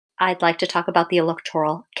I'd like to talk about the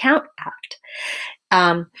Electoral Count Act.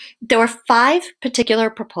 There were 5 particular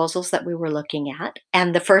proposals that we were looking at,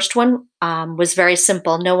 and the first one was very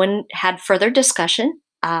simple. No one had further discussion.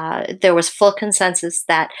 There was full consensus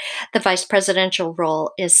that the vice presidential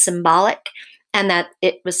role is symbolic and that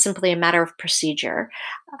it was simply a matter of procedure.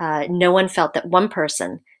 No one felt that one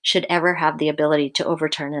person should ever have the ability to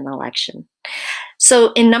overturn an election.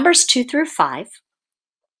 So in numbers 2 through 5,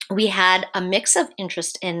 we had a mix of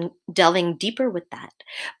interest in delving deeper with that.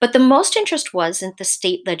 But the most interest was at the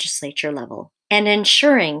state legislature level and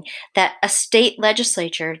ensuring that a state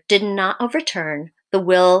legislature did not overturn the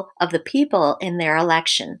will of the people in their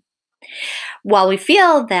election. While we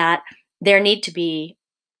feel that there need to be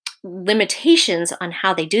limitations on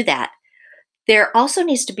how they do that, there also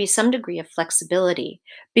needs to be some degree of flexibility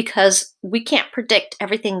because we can't predict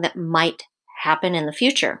everything that might happen in the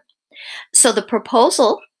future. So the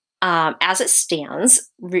proposal, as it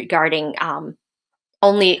stands, regarding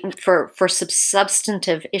only for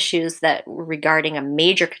substantive issues that regarding a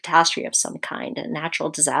major catastrophe of some kind, a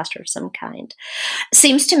natural disaster of some kind,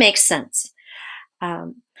 seems to make sense.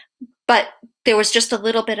 But there was just a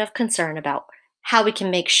little bit of concern about how we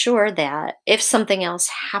can make sure that if something else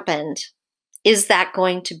happened, is that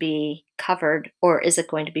going to be covered or is it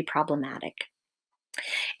going to be problematic?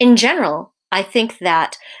 In general, I think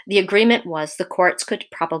that the agreement was the courts could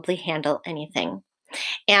probably handle anything.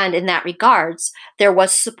 And in that regards, there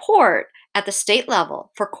was support at the state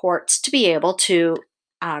level for courts to be able to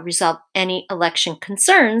resolve any election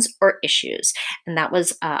concerns or issues. And that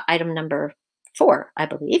was item number 4, I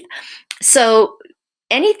believe. So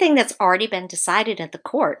anything that's already been decided at the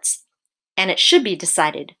courts, and it should be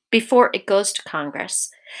decided before it goes to Congress,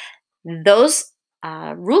 those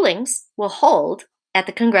rulings will hold at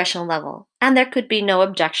the congressional level, and there could be no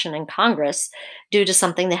objection in Congress due to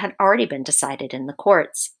something that had already been decided in the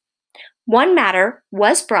courts. One matter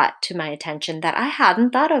was brought to my attention that I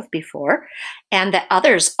hadn't thought of before, and that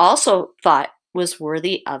others also thought was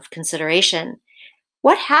worthy of consideration.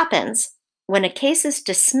 What happens when a case is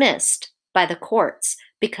dismissed by the courts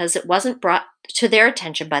because it wasn't brought to their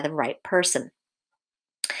attention by the right person?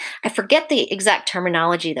 I forget the exact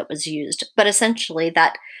terminology that was used, but essentially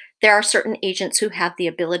that there are certain agents who have the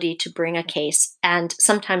ability to bring a case, and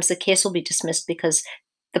sometimes the case will be dismissed because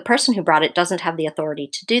the person who brought it doesn't have the authority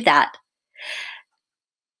to do that.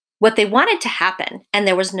 What they wanted to happen, and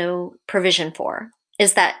there was no provision for,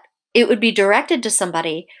 is that it would be directed to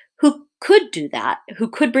somebody who could do that, who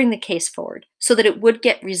could bring the case forward, so that it would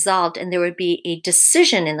get resolved and there would be a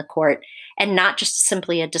decision in the court and not just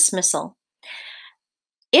simply a dismissal.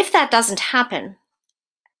 If that doesn't happen,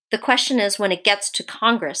 the question is, when it gets to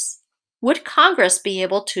Congress, would Congress be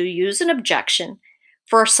able to use an objection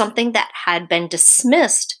for something that had been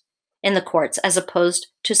dismissed in the courts as opposed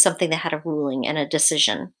to something that had a ruling and a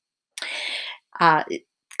decision?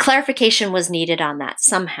 Clarification was needed on that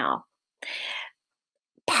somehow.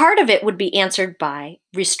 Part of it would be answered by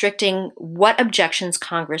restricting what objections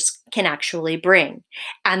Congress can actually bring.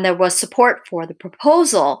 And there was support for the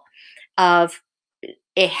proposal of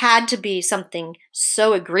it had to be something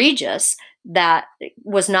so egregious that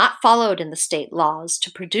was not followed in the state laws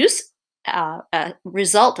to produce a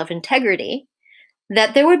result of integrity,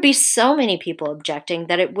 that there would be so many people objecting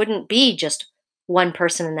that it wouldn't be just one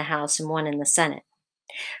person in the House and one in the Senate.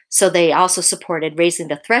 So they also supported raising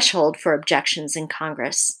the threshold for objections in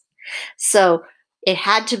Congress. So it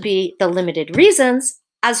had to be the limited reasons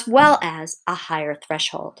as well as a higher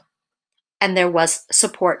threshold. And there was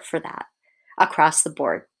support for that across the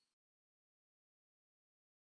board.